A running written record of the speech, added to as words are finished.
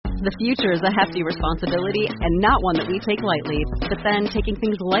The future is a hefty responsibility and not one that we take lightly. But then taking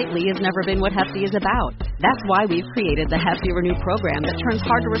things lightly has never been what Hefty is about. That's why we've created the Hefty Renew program that turns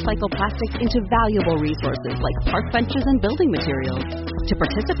hard-to-recycle plastics into valuable resources like park benches and building materials. To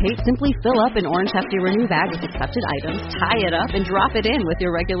participate, simply fill up an orange Hefty Renew bag with accepted items, tie it up, and drop it in with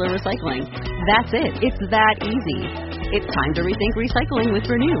your regular recycling. That's it. It's that easy. It's time to rethink recycling with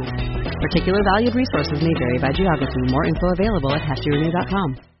Renew. Particular valued resources may vary by geography. More info available at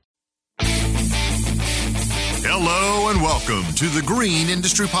heftyrenew.com. Hello and welcome to the Green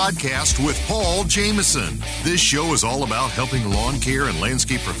Industry Podcast with Paul Jameson. This show is all about helping lawn care and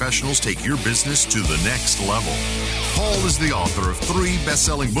landscape professionals take your business to the next level. Paul is the author of 3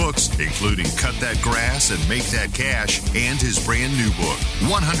 best-selling books, including Cut That Grass and Make That Cash, and his brand new book,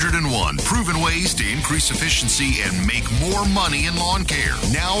 101 Proven Ways to Increase Efficiency and Make More Money in Lawn Care.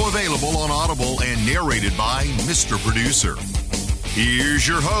 Now available on Audible and narrated by Mr. Producer. Here's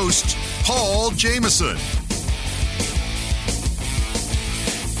your host, Paul Jameson.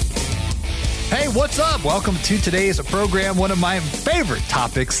 Hey, what's up? Welcome to today's program. One of my favorite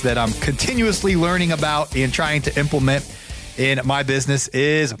topics that I'm continuously learning about and trying to implement in my business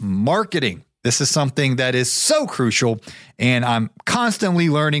is marketing. This is something that is so crucial, and I'm constantly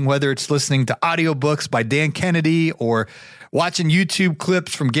learning, whether it's listening to audiobooks by Dan Kennedy or watching YouTube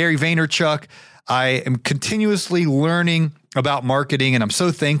clips from Gary Vaynerchuk. I am continuously learning about marketing, and I'm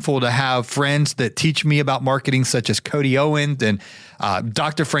so thankful to have friends that teach me about marketing, such as Cody Owen and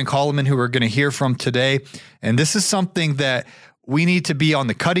Dr. Frank Holloman, who we're going to hear from today. And this is something that we need to be on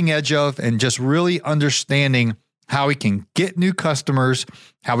the cutting edge of and just really understanding how we can get new customers,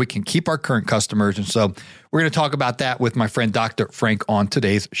 how we can keep our current customers. And so we're going to talk about that with my friend, Dr. Frank, on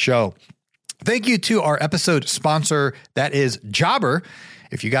today's show. Thank you to our episode sponsor, that is Jobber.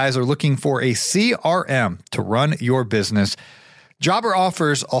 If you guys are looking for a CRM to run your business, Jobber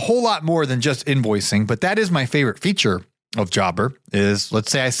offers a whole lot more than just invoicing, but that is my favorite feature of Jobber is,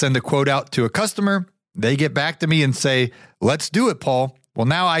 let's say I send a quote out to a customer, they get back to me and say, let's do it, Paul. Well,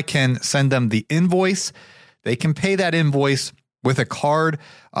 now I can send them the invoice. They can pay that invoice with a card,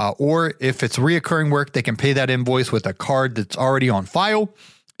 or if it's reoccurring work, they can pay that invoice with a card that's already on file.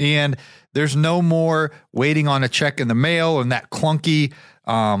 And there's no more waiting on a check in the mail and that clunky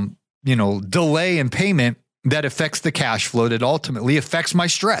delay in payment that affects the cash flow, that ultimately affects my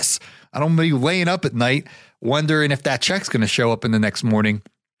stress. I don't be laying up at night wondering if that check's going to show up in the next morning.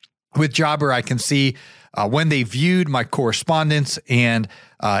 With Jobber, I can see when they viewed my correspondence and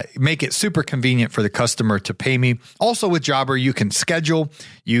make it super convenient for the customer to pay me. Also with Jobber, you can schedule.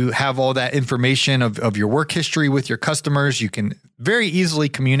 You have all that information of your work history with your customers. You can very easily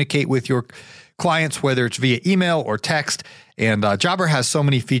communicate with your clients, whether it's via email or text. And Jobber has so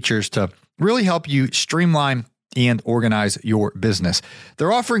many features to really help you streamline and organize your business.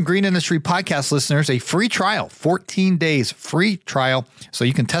 They're offering Green Industry Podcast listeners a free trial, 14 days free trial, so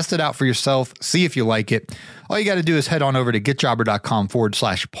you can test it out for yourself, see if you like it. All you got to do is head on over to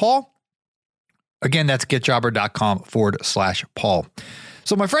getjobber.com/Paul. Again, that's getjobber.com/Paul.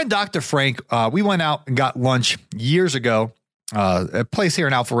 So my friend, Dr. Frank, we went out and got lunch years ago, a place here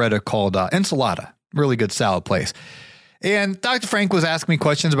in Alpharetta called Ensalada, really good salad place. And Dr. Frank was asking me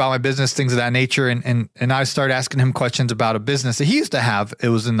questions about my business, things of that nature. And I started asking him questions about a business that he used to have. It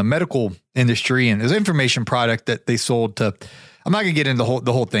was in the medical industry, and it was an information product that they sold to, I'm not going to get into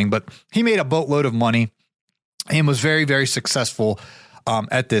the whole thing, but he made a boatload of money and was very, very successful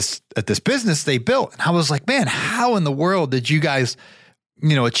at this business they built. And I was like, man, how in the world did you guys,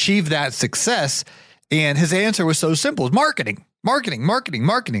 achieve that success? And his answer was so simple: it's marketing.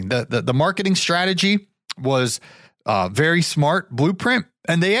 The marketing strategy was very smart blueprint,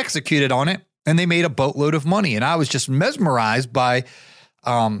 and they executed on it, and they made a boatload of money. And I was just mesmerized by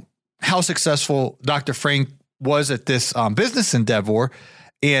how successful Dr. Frank was at this business endeavor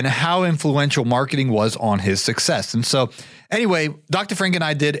and how influential marketing was on his success. And so anyway, Dr. Frank and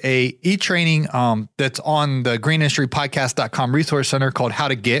I did a e-training that's on the greenindustrypodcast.com resource center called How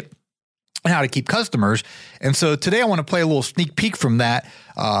to Get and How to Keep Customers. And so today I want to play a little sneak peek from that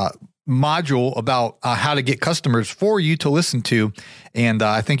module about how to get customers for you to listen to. And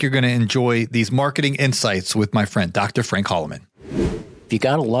I think you're going to enjoy these marketing insights with my friend, Dr. Frank Holloman. If you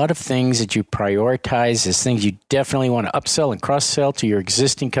got a lot of things that you prioritize as things you definitely want to upsell and cross-sell to your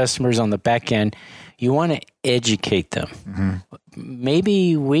existing customers on the back end, you want to educate them. Mm-hmm.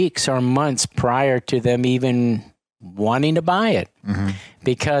 Maybe weeks or months prior to them even wanting to buy it.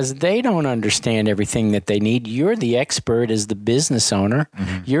 because they don't understand everything that they need. You're the expert as the business owner.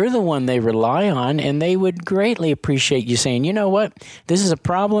 You're the one they rely on, and they would greatly appreciate you saying, you know what, this is a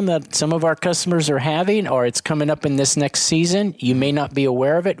problem that some of our customers are having, or it's coming up in this next season. You may not be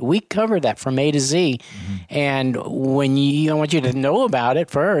aware of it. We cover that from A to Z. And when I want you to know about it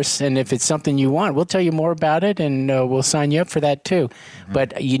first, and if it's something you want, we'll tell you more about it, and we'll sign you up for that too.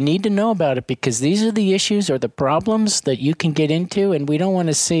 But you need to know about it, because these are the issues or the problems that you can get into, and we don't want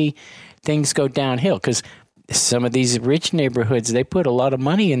to see things go downhill, because some of these rich neighborhoods, they put a lot of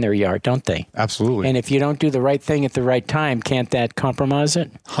money in their yard, don't they? Absolutely. And if you don't do the right thing at the right time, can't that compromise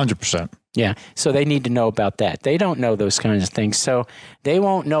it? 100%. Yeah. So they need to know about that. They don't know those kinds of things. So they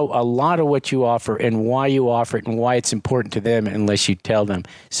won't know a lot of what you offer and why you offer it and why it's important to them unless you tell them.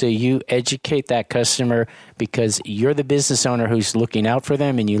 So you educate that customer, because you're the business owner who's looking out for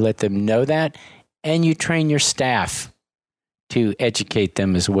them, and you let them know that, and you train your staff to educate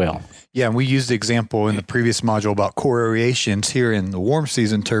them as well. Yeah, and we used the example in the previous module about core aerations here in the warm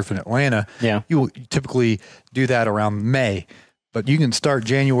season turf in Atlanta. Yeah. You will typically do that around May, but you can start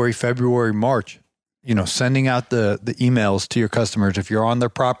January, February, March, sending out the emails to your customers. If you're on their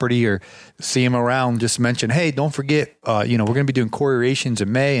property or see them around, just mention, hey, don't forget, we're going to be doing core aerations in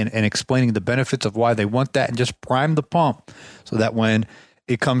May, and explaining the benefits of why they want that, and just prime the pump so that when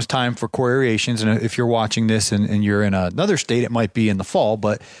it comes time for core aerations, and if you're watching this and you're in another state, it might be in the fall,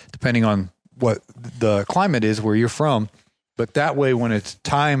 but depending on what the climate is where you're from. But that way, when it's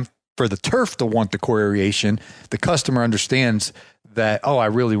time for the turf to want the core aeration, the customer understands that, I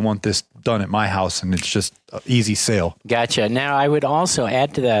really want this done at my house, and it's just an easy sale. Gotcha. Now, I would also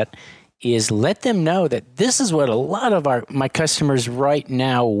add to that is let them know that this is what a lot of my customers right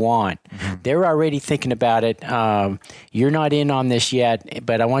now want. They're already thinking about it. You're not in on this yet,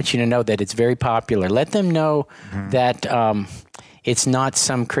 but I want you to know that it's very popular. Let them know that it's not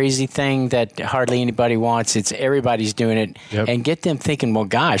some crazy thing that hardly anybody wants. It's everybody's doing it. And get them thinking, well,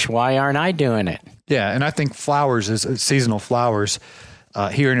 gosh, why aren't I doing it? Yeah, and I think flowers is seasonal flowers.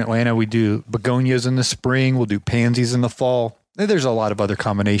 Here in Atlanta, we do begonias in the spring. We'll do pansies in the fall. There's a lot of other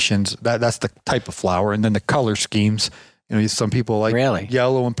combinations. That's the type of flower. And then the color schemes. Some people like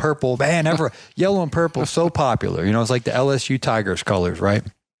yellow and purple. Man, yellow and purple is so popular. It's like the LSU Tigers colors, right?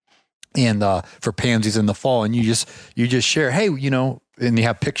 And for pansies in the fall, and you just share, hey, and you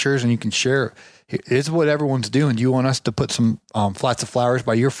have pictures, and you can share. It's what everyone's doing. Do you want us to put some flats of flowers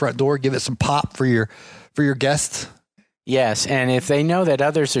by your front door? Give it some pop for your guests. Yes, and if they know that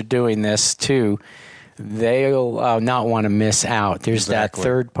others are doing this too, they'll not want to miss out. There's that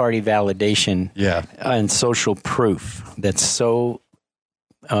third-party validation and social proof that's so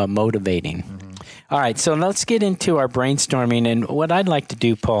motivating. All right, so let's get into our brainstorming. And what I'd like to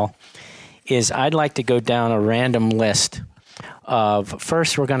do, Paul, is I'd like to go down a random list of,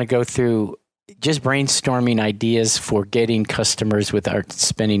 first we're going to go through just brainstorming ideas for getting customers without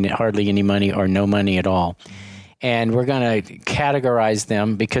spending hardly any money or no money at all. And we're going to categorize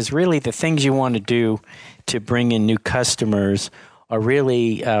them, because really the things you want to do to bring in new customers are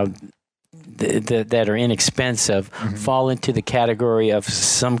really that are inexpensive, fall into the category of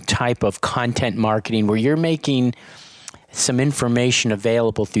some type of content marketing, where you're making some information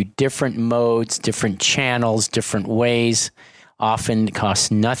available through different modes, different channels, different ways. Often it costs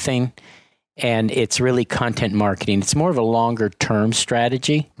nothing. And it's really content marketing. It's more of a longer term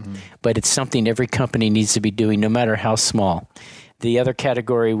strategy, but it's something every company needs to be doing, no matter how small. The other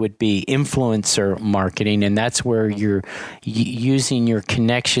category would be influencer marketing, and that's where you're using your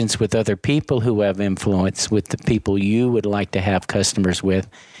connections with other people who have influence with the people you would like to have customers with.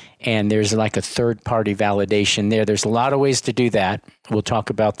 And there's like a third-party validation there. There's a lot of ways to do that. We'll talk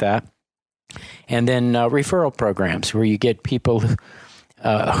about that. And then referral programs, where you get people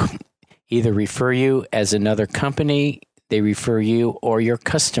either refer you as another company, they refer you, or your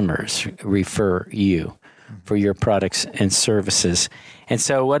customers refer you for your products and services. And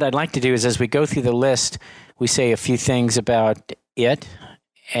so what I'd like to do is, as we go through the list, we say a few things about it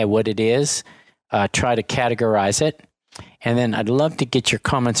and what it is, try to categorize it. And then I'd love to get your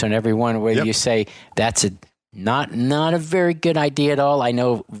comments on every one, whether you say that's not a very good idea at all. I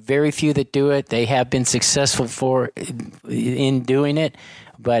know very few that do it. They have been successful in doing it,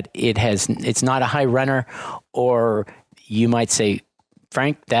 but it's not a high runner. Or you might say,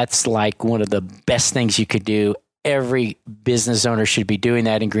 Frank, that's like one of the best things you could do. Every business owner should be doing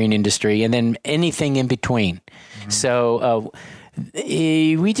that in green industry, and then anything in between. So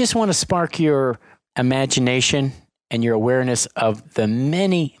we just want to spark your imagination and your awareness of the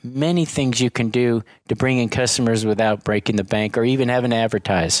many, many things you can do to bring in customers without breaking the bank or even having to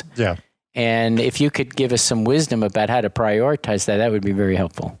advertise. Yeah. And if you could give us some wisdom about how to prioritize that, that would be very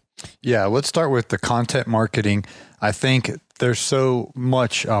helpful. Yeah, let's start with the content marketing. I think there's so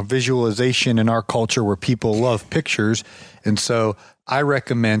much visualization in our culture where people love pictures. And so I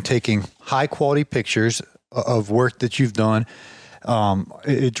recommend taking high quality pictures of work that you've done.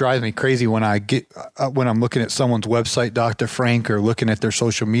 It drives me crazy when when I'm looking at someone's website, Dr. Frank, or looking at their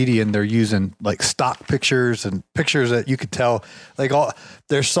social media, and they're using like stock pictures and pictures that you could tell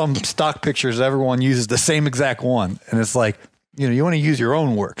there's some stock pictures everyone uses the same exact one. And it's like, you want to use your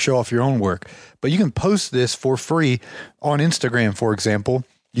own work, show off your own work, but you can post this for free on Instagram. For example,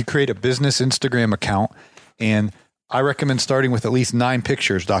 you create a business Instagram account, and I recommend starting with at least 9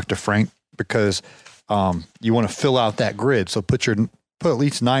 pictures, Dr. Frank, because you want to fill out that grid. So put at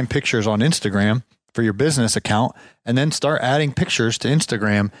least 9 pictures on Instagram for your business account, and then start adding pictures to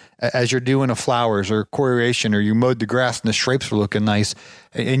Instagram as you're doing a flowers or coloration, or you mowed the grass and the stripes were looking nice.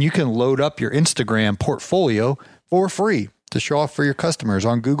 And you can load up your Instagram portfolio for free to show off for your customers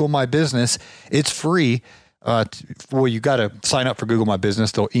on Google My Business. It's free. You got to sign up for Google My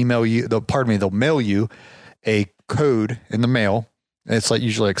Business. They'll mail you a code in the mail. It's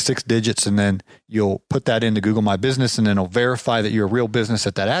usually like 6 digits, and then you'll put that into Google My Business, and then it'll verify that you're a real business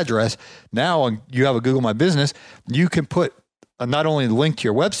at that address. Now you have a Google My Business. You can put not only the link to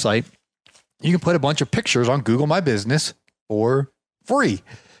your website, you can put a bunch of pictures on Google My Business for free.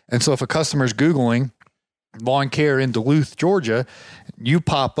 And so if a customer's Googling lawn care in Duluth, Georgia, you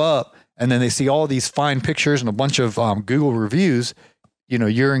pop up, and then they see all these fine pictures and a bunch of Google reviews,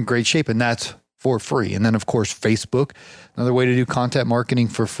 you're in great shape, and that's for free. And then, of course, Facebook, another way to do content marketing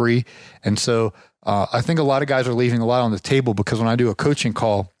for free. And so I think a lot of guys are leaving a lot on the table, because when I do a coaching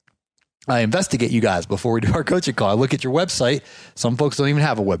call, I investigate you guys before we do our coaching call. I look at your website. Some folks don't even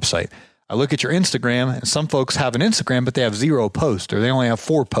have a website. I look at your Instagram, and some folks have an Instagram, but they have 0 posts, or they only have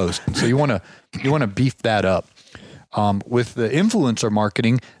 4 posts. And so you want to beef that up. With the influencer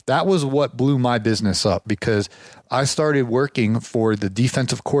marketing, that was what blew my business up, because I started working for the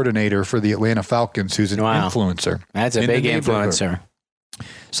defensive coordinator for the Atlanta Falcons, who's an influencer. That's a big influencer.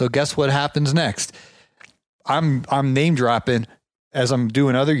 So guess what happens next? I'm name dropping as I'm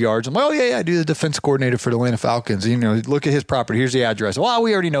doing other yards. I'm like, oh yeah, I do the defense coordinator for the Atlanta Falcons. Look at his property. Here's the address. Well,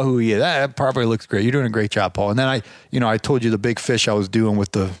 we already know who he is. That property looks great. You're doing a great job, Paul. And then I told you the big fish I was doing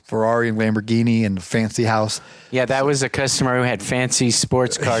with the Ferrari and Lamborghini and the fancy house. Yeah, that was a customer who had fancy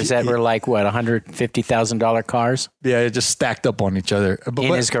sports cars that were like $150,000 cars. Yeah, it just stacked up on each other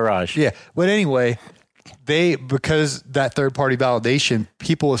in his garage. Yeah, but anyway, because that third party validation,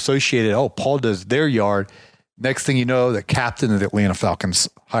 people associated. Oh, Paul does their yard. Next thing you know, the captain of the Atlanta Falcons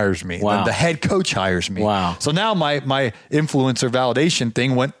hires me. Wow. The head coach hires me. Wow. So now my influencer validation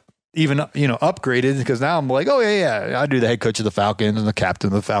thing went even, upgraded, because now I'm like, oh yeah, I do the head coach of the Falcons and the captain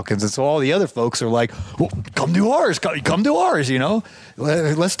of the Falcons. And so all the other folks are like, well, come do ours, come do ours,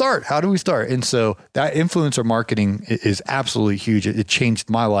 let's start. How do we start? And so that influencer marketing is absolutely huge. It changed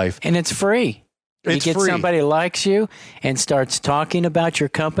my life. And it's free. You get free. Somebody who likes you and starts talking about your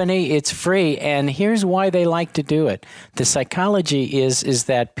company, it's free. And here's why they like to do it. The psychology is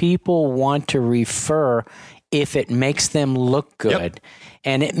that people want to refer if it makes them look good. Yep.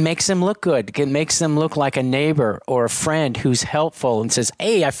 And it makes them look good. It makes them look like a neighbor or a friend who's helpful and says,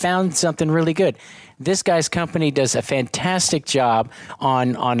 hey, I found something really good. This guy's company does a fantastic job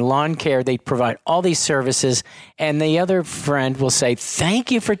on lawn care. They provide all these services, and the other friend will say, thank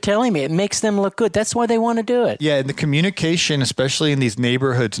you for telling me. It makes them look good. That's why they want to do it. Yeah, and the communication, especially in these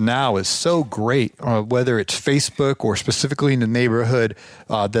neighborhoods now, is so great, whether it's Facebook or specifically in the neighborhood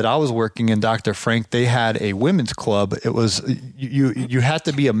that I was working in, Dr. Frank, they had a women's club. It was you had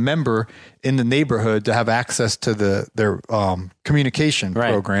to be a member in the neighborhood to have access to their communication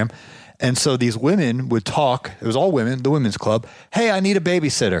program. And so these women would talk. It was all women, the women's club. Hey, I need a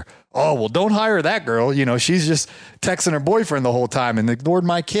babysitter. Oh, well, don't hire that girl. She's just texting her boyfriend the whole time and ignored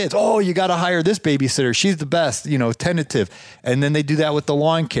my kids. Oh, you got to hire this babysitter. She's the best, tentative. And then they do that with the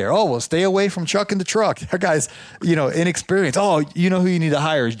lawn care. Oh, well, stay away from Chuck in the truck. That guy's, inexperienced. Oh, you know who you need to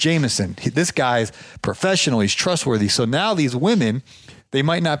hire is Jameson. This guy's professional. He's trustworthy. So now these women, they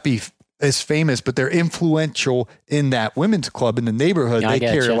might not be as famous, but they're influential in that women's club in the neighborhood. They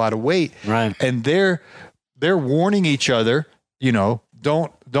carry a lot of weight, right? And they're warning each other.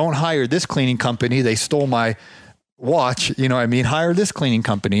 Don't hire this cleaning company. They stole my watch. Hire this cleaning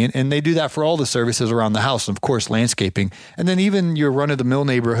company, and they do that for all the services around the house. And of course, landscaping, and then even your run of the mill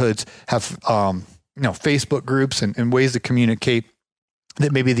neighborhoods have Facebook groups and ways to communicate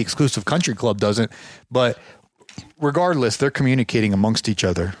that maybe the exclusive country club doesn't, but regardless, they're communicating amongst each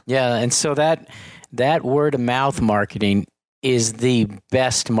other. Yeah, and so that word of mouth marketing is the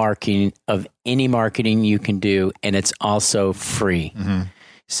best marketing of any marketing you can do, and it's also free. Mm-hmm.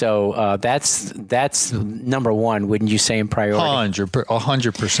 So that's number one, wouldn't you say, in priority?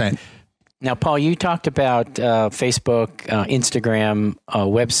 100%. Now, Paul, you talked about Facebook, Instagram,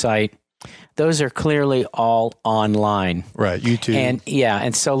 website. Those are clearly all online. Right, YouTube.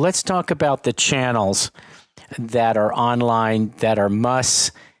 And so let's talk about the channels that are online, that are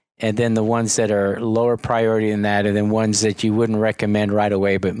musts, and then the ones that are lower priority than that, and then ones that you wouldn't recommend right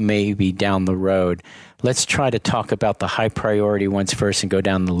away, but maybe down the road. Let's try to talk about the high priority ones first and go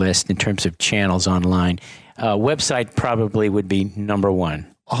down the list in terms of channels online. Website probably would be number one.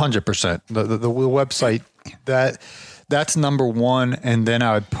 100%. The website, that's number one, and then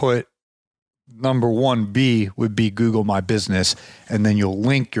I would put number 1B would be Google My Business, and then you'll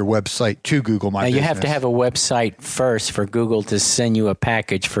link your website to Google My Business. You have to have a website first for Google to send you a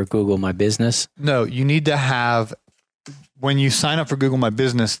package for Google My Business? No, you need to have, when you sign up for Google My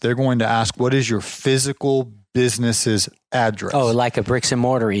Business, they're going to ask, what is your physical business's address? Oh, like a bricks and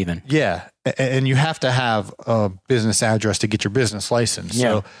mortar even? Yeah, and you have to have a business address to get your business license. Yeah.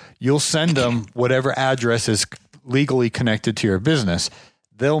 So you'll send them whatever address is legally connected to your business.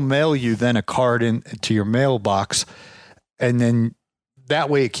 They'll mail you then a card into your mailbox, and then that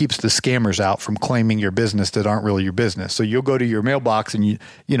way it keeps the scammers out from claiming your business that aren't really your business. So you'll go to your mailbox and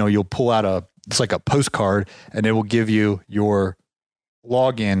you'll pull out it's like a postcard, and it will give you your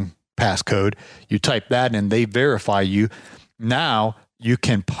login passcode. You type that in, they verify you. Now you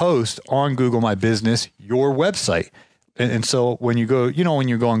can post on Google My Business your website. And so when you go, when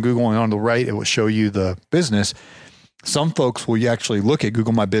you go on Google and on the right, it will show you the business. Some folks will actually look at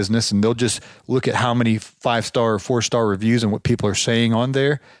Google My Business and they'll just look at how many 5-star or 4-star reviews and what people are saying on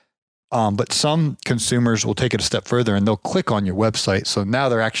there. But some consumers will take it a step further and they'll click on your website. So now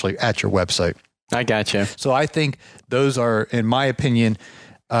they're actually at your website. I gotcha. So I think those are, in my opinion,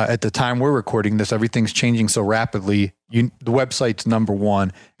 at the time we're recording this, everything's changing so rapidly. The website's number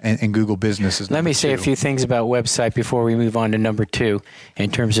one, and Google Business is number two. Let me say a few things about website before we move on to number two in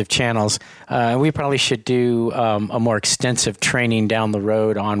terms of channels. We probably should do a more extensive training down the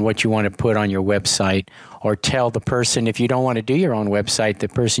road on what you want to put on your website, or tell the person, if you don't want to do your own website, the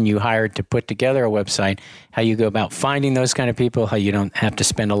person you hired to put together a website, how you go about finding those kind of people, how you don't have to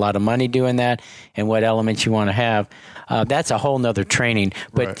spend a lot of money doing that, and what elements you want to have. That's a whole nother training.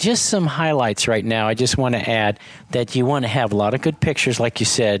 But right. Just some highlights right now. I just want to add that you want to have a lot of good pictures, like you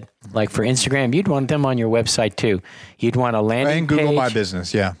said. Like for Instagram, you'd want them on your website too. You'd want a landing page. And Google My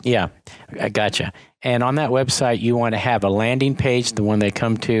Business, yeah. Yeah, I gotcha. And on that website, you want to have a landing page, the one they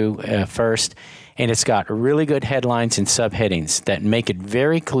come to first. And it's got really good headlines and subheadings that make it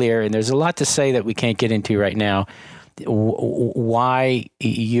very clear. And there's a lot to say that we can't get into right now. Why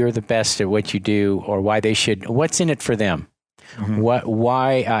you're the best at what you do, or why they should, what's in it for them. Mm-hmm.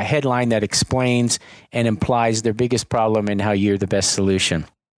 Why a headline that explains and implies their biggest problem and how you're the best solution.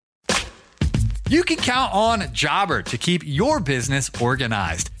 You can count on Jobber to keep your business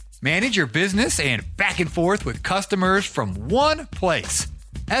organized. Manage your business and back and forth with customers from one place.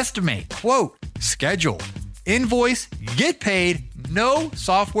 Estimate, quote, schedule, invoice, get paid, no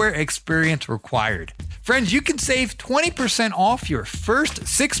software experience required. Friends, you can save 20% off your first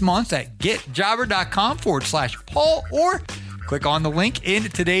 6 months at getjobber.com/Paul, or click on the link in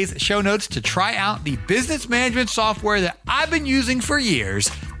today's show notes to try out the business management software that I've been using for years,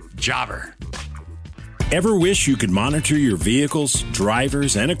 Jobber. Ever wish you could monitor your vehicles,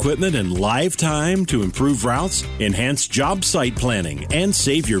 drivers, and equipment in live time to improve routes, enhance job site planning, and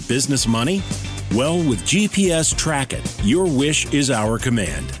save your business money? Well, with GPS Track It, your wish is our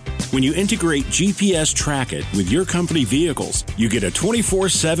command. When you integrate GPS Track It with your company vehicles, you get a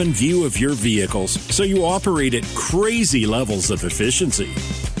 24/7 view of your vehicles, so you operate at crazy levels of efficiency.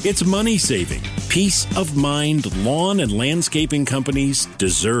 It's money saving, peace of mind lawn and landscaping companies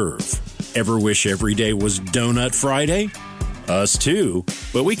deserve. Ever wish every day was Donut Friday? Us too,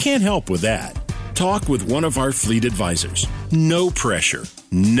 but we can't help with that. Talk with one of our fleet advisors. No pressure,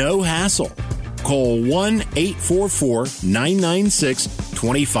 no hassle. Call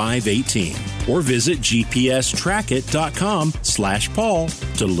 1-844-996-2518 or visit gpstrackit.com/Paul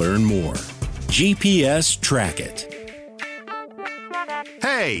to learn more. GPS Track It.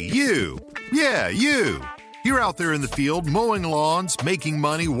 Hey, you. Yeah, you. You're out there in the field mowing lawns, making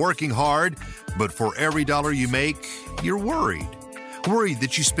money, working hard, but for every dollar you make, you're worried. Worried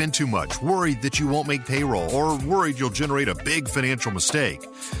that you spend too much, worried that you won't make payroll, or worried you'll generate a big financial mistake.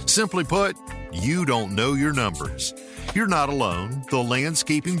 Simply put, you don't know your numbers. You're not alone. The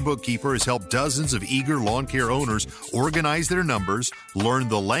Landscaping Bookkeeper has helped dozens of eager lawn care owners organize their numbers, learn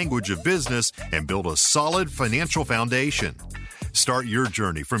the language of business, and build a solid financial foundation. Start your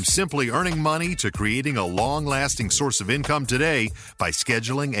journey from simply earning money to creating a long-lasting source of income today by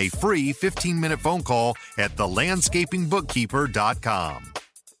scheduling a free 15-minute phone call at thelandscapingbookkeeper.com.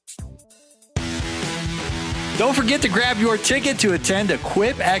 Don't forget to grab your ticket to attend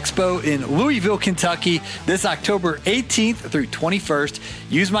Equip Expo in Louisville, Kentucky this October 18th through 21st.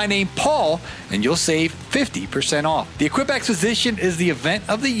 Use my name, Paul, and you'll save 50% off. The Equip Exposition is the event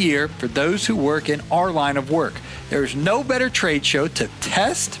of the year for those who work in our line of work. There's no better trade show to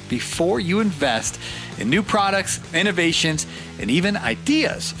test before you invest in new products, innovations, and even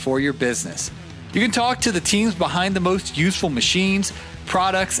ideas for your business. You can talk to the teams behind the most useful machines,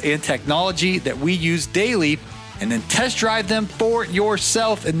 products, and technology that we use daily, and then test drive them for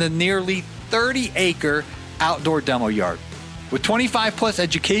yourself in the nearly 30-acre outdoor demo yard. With 25 plus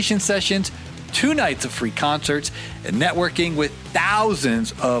education sessions, 2 nights of free concerts, and networking with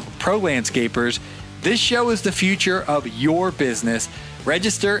thousands of pro landscapers, this show is the future of your business.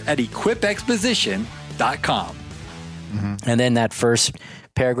 Register at equipexposition.com. And then that first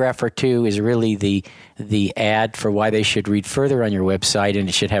paragraph or two is really the ad for why they should read further on your website, and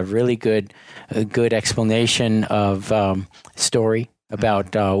it should have really good explanation of story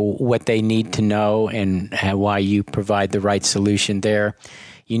about what they need to know and why you provide the right solution there.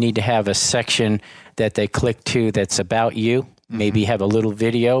 You need to have a section that they click to that's about you. Maybe have a little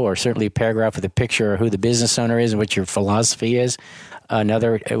video or certainly a paragraph with a picture of who the business owner is and what your philosophy is.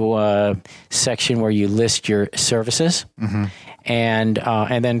 Another section where you list your services, and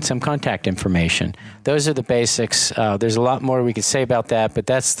then some contact information. Those are the basics. There's a lot more we could say about that, but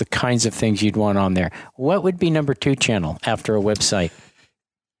that's the kinds of things you'd want on there. What would be number 2 channel after a website?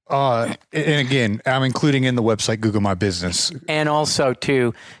 And again, I'm including in the website Google My Business. And also,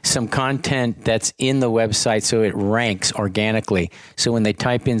 too, some content that's in the website so it ranks organically. So when they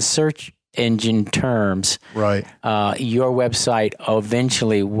type in search engine terms, right, your website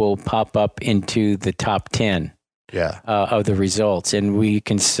eventually will pop up into the top 10 of the results. And we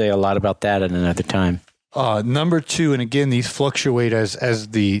can say a lot about that at another time. Number 2, and again, these fluctuate as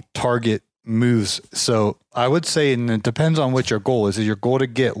the target moves. So I would say, and it depends on what your goal is. Is your goal to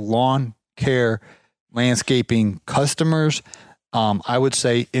get lawn care, landscaping customers? I would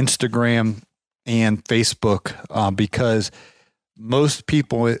say Instagram and Facebook, because most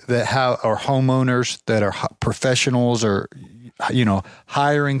people that are homeowners, that are professionals, or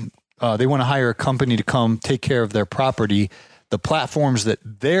hiring, they want to hire a company to come take care of their property. The platforms that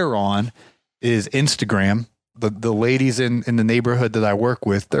they're on is Instagram. The ladies in the neighborhood that I work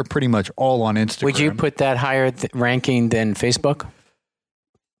with, they're pretty much all on Instagram. Would you put that higher ranking than Facebook?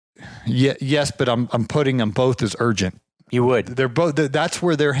 Yeah, yes, but I'm putting them both as urgent. You would. They're both. That's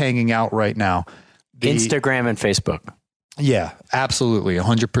where they're hanging out right now. Instagram and Facebook. Yeah, absolutely,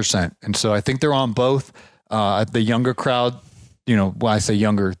 100%. And so I think they're on both. The younger crowd, when I say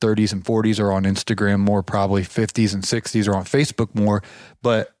younger, 30s and 40s are on Instagram more, probably 50s and 60s are on Facebook more.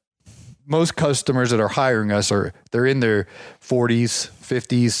 But most customers that are hiring us they're in their 40s,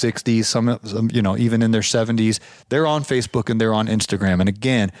 50s, 60s, some even in their 70s. They're on Facebook and they're on Instagram. And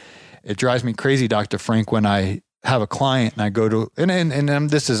again, it drives me crazy, Dr. Frank, when I have a client and I go to, and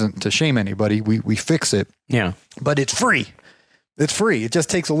this isn't to shame anybody. We fix it. Yeah. But it's free. It's free. It just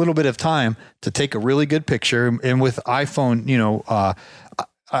takes a little bit of time to take a really good picture. And with iPhone,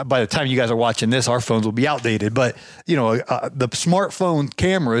 by the time you guys are watching this, our phones will be outdated. But, the smartphone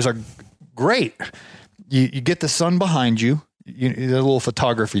cameras are great. You get the sun behind you. A little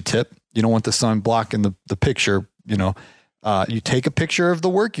photography tip. You don't want the sun blocking the picture. You take a picture of the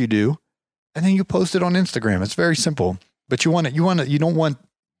work you do, and then you post it on Instagram. It's very simple. But you don't want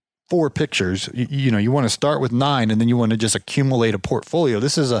 4 pictures. You want to start with 9, and then you want to just accumulate a portfolio.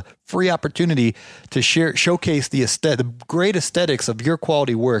 This is a free opportunity to showcase the great aesthetics of your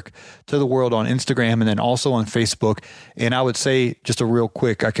quality work to the world on Instagram and then also on Facebook. And I would say, just a real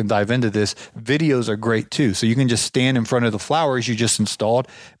quick, I can dive into this. Videos are great too. So you can just stand in front of the flowers you just installed.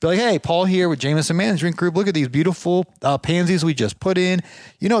 Be like, hey, Paul here with Jameson Management Group. Look at these beautiful pansies we just put in.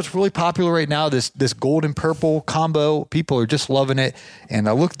 It's really popular right now, this gold and purple combo. People are just loving it. And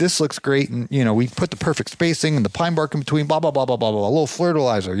this looks great. And, we put the perfect spacing and the pine bark in between, blah, blah, blah, blah, blah, blah, a little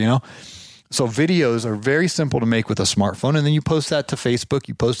fertilizer, So videos are very simple to make with a smartphone. And then you post that to Facebook,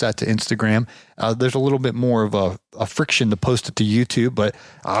 you post that to Instagram. There's a little bit more of a friction to post it to YouTube, but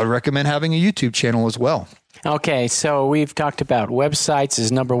I would recommend having a YouTube channel as well. Okay, so we've talked about websites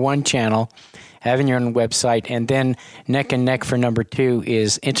as number 1 channel, having your own website, and then neck and neck for number 2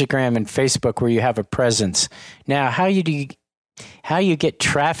 is Instagram and Facebook, where you have a presence. Now, how do you how you get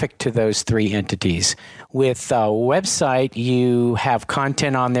traffic to those three entities. With a website, you have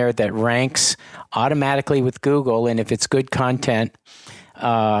content on there that ranks automatically with Google, and if it's good content,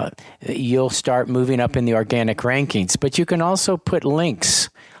 you'll start moving up in the organic rankings. But you can also put links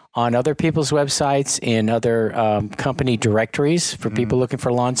on other people's websites, in other company directories for people looking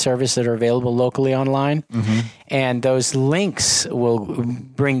for lawn service that are available locally online. And those links will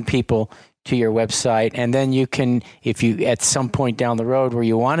bring people to your website. And then you can, if you at some point down the road where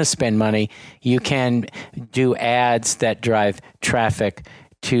you want to spend money, you can do ads that drive traffic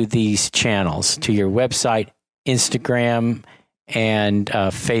to these channels, to your website, Instagram, and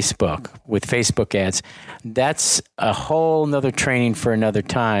Facebook, with Facebook ads. That's a whole nother training for another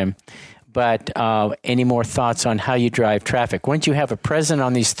time. But any more thoughts on how you drive traffic? Once you have a presence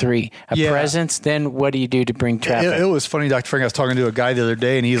on these three, presence, then what do you do to bring traffic? It was funny, Dr. Frank. I was talking to a guy the other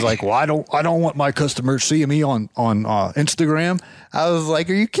day, and he's like, "Well, I don't want my customers seeing me on Instagram." I was like,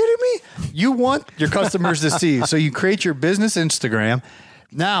 "Are you kidding me? You want your customers to see you, so you create your business Instagram."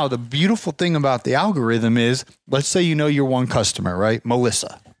 Now, the beautiful thing about the algorithm is, let's say you're one customer, right?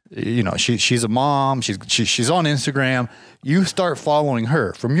 Melissa. She's a mom. She's on Instagram. You start following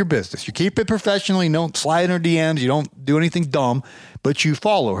her from your business. You keep it professionally. You don't slide in her DMs. You don't do anything dumb, but you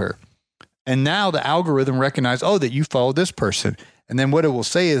follow her. And now the algorithm recognizes, that you follow this person. And then what it will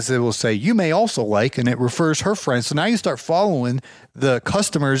say is, it will say, you may also like, and it refers her friends. So now you start following the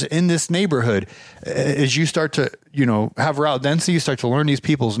customers in this neighborhood. As you start to, have route density, you start to learn these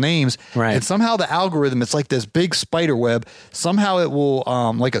people's names. Right. And somehow the algorithm, it's like this big spider web. Somehow it will,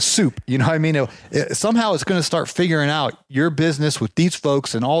 like a soup, you know what I mean? Somehow it's going to start figuring out your business with these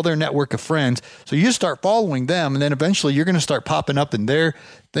folks and all their network of friends. So you start following them, and then eventually you're going to start popping up in their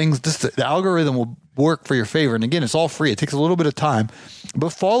things. The algorithm will work for your favor. And again, it's all free. It takes a little bit of time, but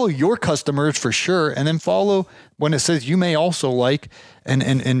follow your customers for sure. And then follow when it says you may also like,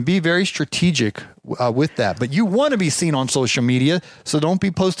 and be very strategic with that. But you want to be seen on social media. So don't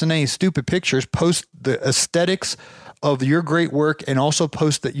be posting any stupid pictures. Post the aesthetics of your great work, and also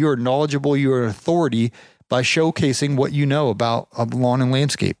post that you're knowledgeable, you're an authority, by showcasing what you know about lawn and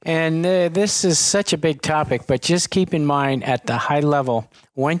landscape. And this is such a big topic, but just keep in mind at the high level,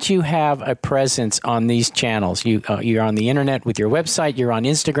 once you have a presence on these channels, you're on the internet with your website, you're on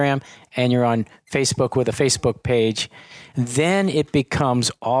Instagram, and you're on Facebook with a Facebook page, then it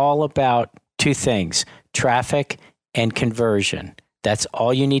becomes all about two things: traffic and conversion. That's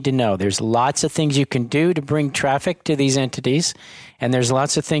all you need to know. There's lots of things you can do to bring traffic to these entities, and there's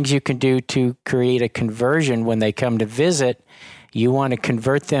lots of things you can do to create a conversion when they come to visit. You want to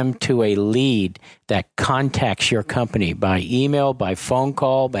convert them to a lead that contacts your company by email, by phone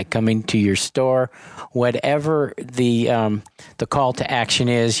call, by coming to your store. Whatever the call to action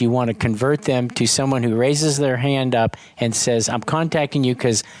is, you want to convert them to someone who raises their hand up and says, "I'm contacting you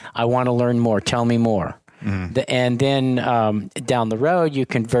because I want to learn more. Tell me more." And then down the road, you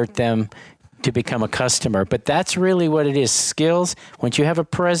convert them to become a customer. But that's really what it is. Skills. Once you have a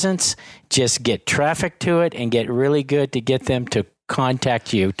presence, just get traffic to it and get really good to get them to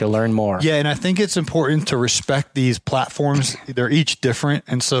contact you to learn more. Yeah, and I think it's important to respect these platforms. They're each different.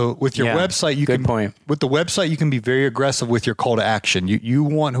 And so with your website, with the website, you can be very aggressive with your call to action. You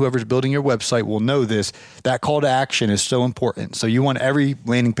want whoever's building your website will know this. That call to action is so important. So you want every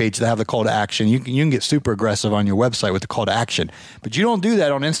landing page to have the call to action. You can get super aggressive on your website with the call to action, but you don't do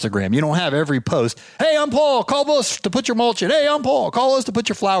that on Instagram. You don't have every post, "Hey, I'm Paul, call us to put your mulch in. Hey, I'm Paul, call us to put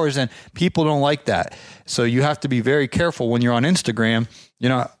your flowers in." People don't like that. So you have to be very careful when you're on Instagram.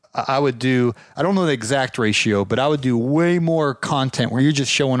 I would do, I don't know the exact ratio, but I would do way more content where you're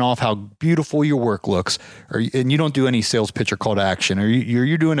just showing off how beautiful your work looks, and you don't do any sales pitch or call to action, or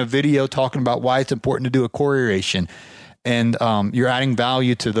you're doing a video talking about why it's important to do a core aeration, and you're adding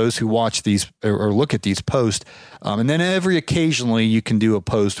value to those who watch these or look at these posts. And then occasionally you can do a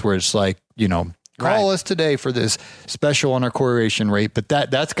post where it's like, call us today for this special on our core aeration rate. But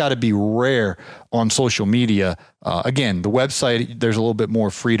that's got to be rare on social media. Again, the website, there's a little bit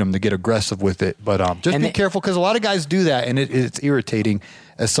more freedom to get aggressive with it. But just be careful, because a lot of guys do that, and it's irritating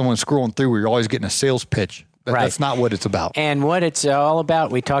as someone scrolling through where you're always getting a sales pitch. That's not what it's about. And what it's all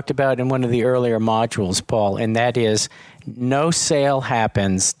about, we talked about in one of the earlier modules, Paul, and that is no sale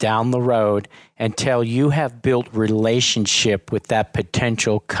happens down the road until you have built relationship with that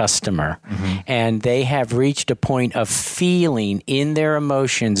potential customer. Mm-hmm. And they have reached a point of feeling in their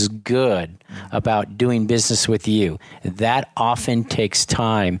emotions good about doing business with you. That often takes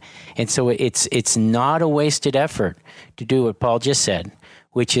time. And so it's not a wasted effort to do what Paul just said,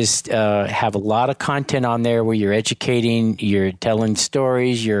 which is have a lot of content on there where you're educating, you're telling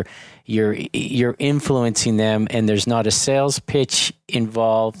stories, you're you're influencing them, and there's not a sales pitch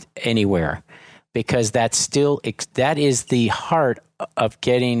involved anywhere, because that is the heart of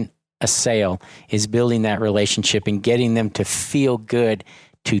getting a sale, is building that relationship and getting them to feel good,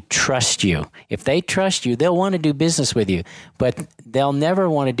 to trust you. If they trust you, they'll want to do business with you, but they'll never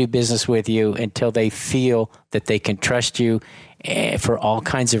want to do business with you until they feel that they can trust you for all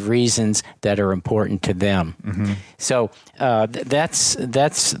kinds of reasons that are important to them. Mm-hmm. So that's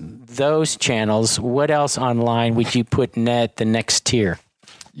those channels. What else online would you put at the next tier?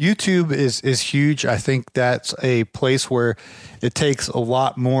 YouTube is huge. I think that's a place where it takes a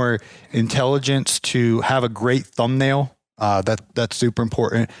lot more intelligence to have a great thumbnail. That's super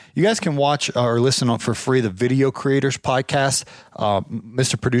important. You guys can watch or listen for free the Video Creators Podcast.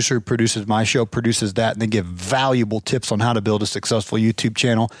 Mr. Producer, who produces my show, produces that, and they give valuable tips on how to build a successful YouTube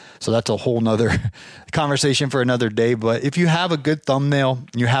channel. So that's a whole nother conversation for another day. But if you have a good thumbnail,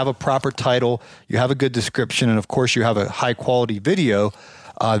 you have a proper title, you have a good description, and of course you have a high quality video,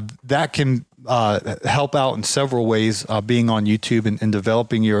 that can help out in several ways, being on YouTube and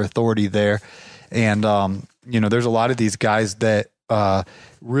developing your authority there. And, there's a lot of these guys that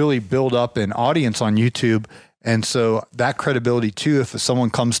really build up an audience on YouTube. And so that credibility too, if someone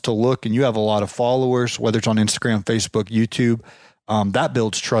comes to look and you have a lot of followers, whether it's on Instagram, Facebook, YouTube, that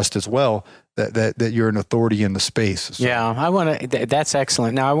builds trust as well, that you're an authority in the space. So. Yeah, that's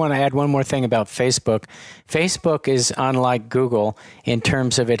excellent. Now I want to add one more thing about Facebook. Facebook is unlike Google in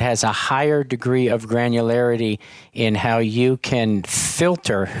terms of it has a higher degree of granularity in how you can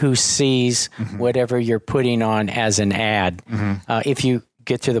filter who sees whatever you're putting on as an ad. If you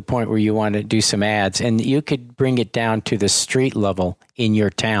get to the point where you want to do some ads, and you could bring it down to the street level in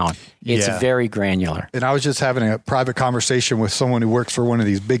your town. It's very granular. And I was just having a private conversation with someone who works for one of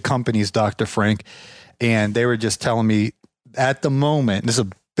these big companies, Dr. Frank, and they were just telling me at the moment, this is a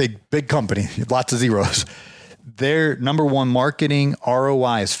big company, lots of zeros, their number one marketing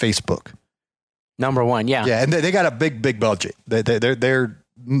ROI is Facebook. Number one, yeah. Yeah, and they got a big budget.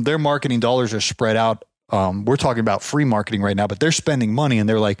 Their marketing dollars are spread out. We're talking about free marketing right now, but they're spending money, and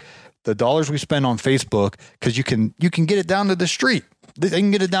they're like, the dollars we spend on Facebook, because you can get it down to the street. They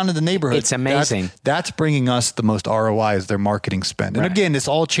can get it down to the neighborhood. It's amazing. That's bringing us the most ROI is their marketing spend. And again, this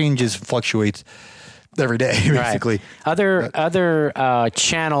all changes, fluctuates every day, basically. Right. Other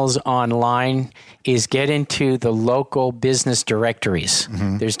channels online is get into the local business directories.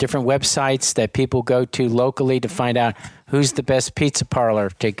 There's different websites that people go to locally to find out who's the best pizza parlor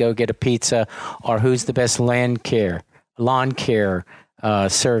to go get a pizza, or who's the best lawn care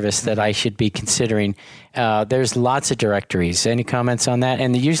service that I should be considering. There's lots of directories. Any comments on that?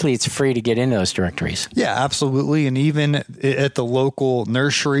 And usually it's free to get into those directories. Yeah, absolutely. And even at the local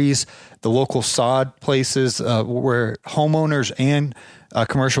nurseries, the local sod places where homeowners and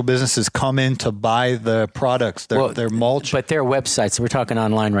commercial businesses come in to buy the products, their mulch. But their websites, we're talking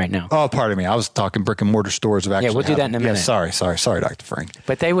online right now. Oh, pardon me. I was talking brick and mortar stores. Yeah, we'll do that in a minute. Yeah, sorry, Dr. Frank.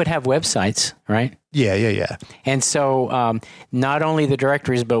 But they would have websites, right? Yeah. And so not only the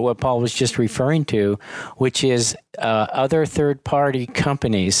directories, but what Paul was just referring to, which is other third-party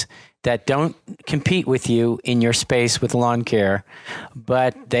companies that don't compete with you in your space with lawn care,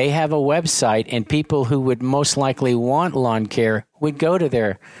 but they have a website, and people who would most likely want lawn care would go to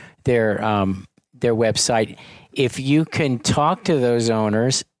their website. If you can talk to those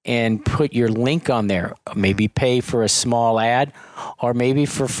owners and put your link on there, maybe pay for a small ad, or maybe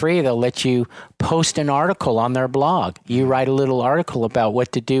for free, they'll let you post an article on their blog. You write a little article about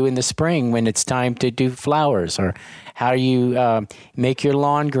what to do in the spring when it's time to do flowers, or how you make your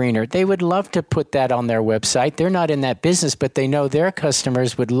lawn greener. They would love to put that on their website. They're not in that business, but they know their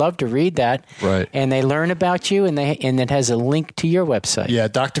customers would love to read that. Right. And they learn about you, and it has a link to your website. Yeah,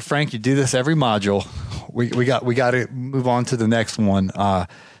 Dr. Frank, you do this every module. We got to move on to the next one.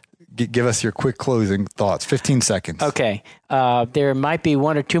 Give us your quick closing thoughts. 15 seconds. Okay. There might be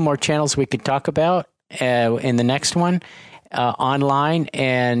one or two more channels we could talk about in the next one online,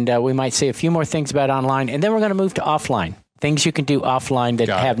 and we might say a few more things about online, and then we're going to move to offline, things you can do offline that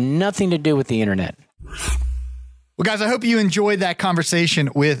have nothing to do with the internet. Well, guys, I hope you enjoyed that conversation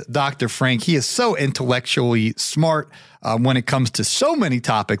with Dr. Frank. He is so intellectually smart when it comes to so many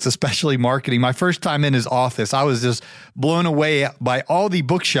topics, especially marketing. My first time in his office, I was just blown away by all the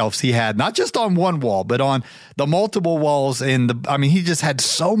bookshelves he had, not just on one wall, but on the multiple walls. He just had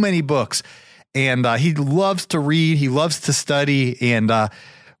so many books, and he loves to read. He loves to study. And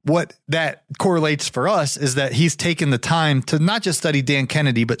what that correlates for us is that he's taken the time to not just study Dan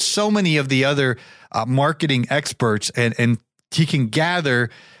Kennedy, but so many of the other marketing experts, and he can gather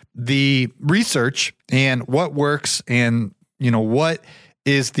the research and what works, and what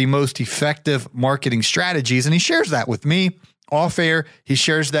is the most effective marketing strategies. And he shares that with me off air. He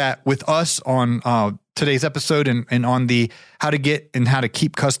shares that with us on today's episode and on the how to get and how to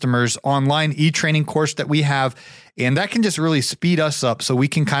keep customers online e-training course that we have. And that can just really speed us up so we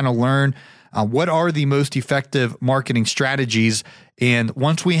can kind of learn what are the most effective marketing strategies. And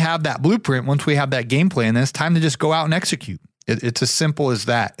once we have that blueprint, once we have that game plan, then it's time to just go out and execute. It's as simple as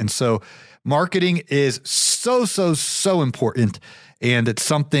that. And so marketing is so important. And it's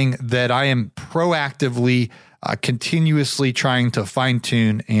something that I am proactively, continuously trying to fine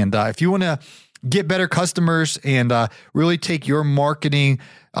tune. And if you want to get better customers and really take your marketing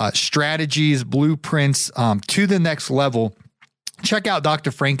strategies, blueprints to the next level, check out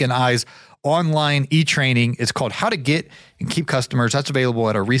Dr. Frank and I's online e-training. It's called How to Get and Keep Customers. That's available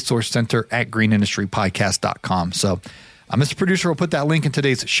at our resource center at greenindustrypodcast.com. So Mr. Producer will put that link in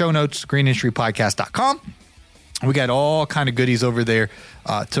today's show notes, greenindustrypodcast.com. We got all kind of goodies over there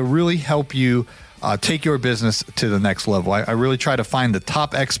to really help you take your business to the next level. I really try to find the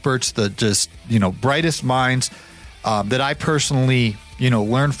top experts, the just, brightest minds that I personally,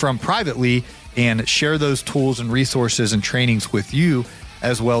 learn from privately and share those tools and resources and trainings with you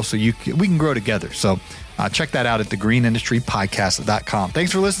as well, so we can grow together. So check that out at thegreenindustrypodcast.com.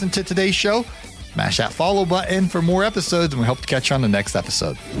 Thanks for listening to today's show. Smash that follow button for more episodes, and we hope to catch you on the next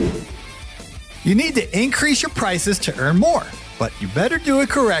episode. You need to increase your prices to earn more, but you better do it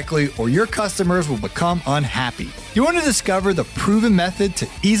correctly or your customers will become unhappy. You want to discover the proven method to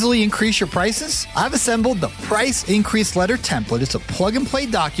easily increase your prices? I've assembled the Price Increase Letter Template. It's a plug-and-play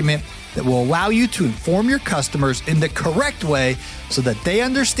document that will allow you to inform your customers in the correct way so that they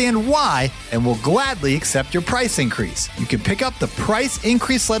understand why and will gladly accept your price increase. You can pick up the Price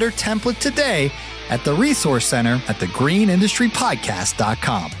Increase Letter Template today at the Resource Center at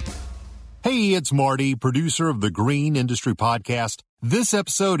thegreenindustrypodcast.com. Hey, it's Marty, producer of the Green Industry Podcast. This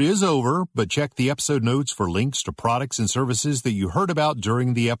episode is over, but check the episode notes for links to products and services that you heard about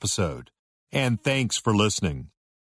during the episode. And thanks for listening.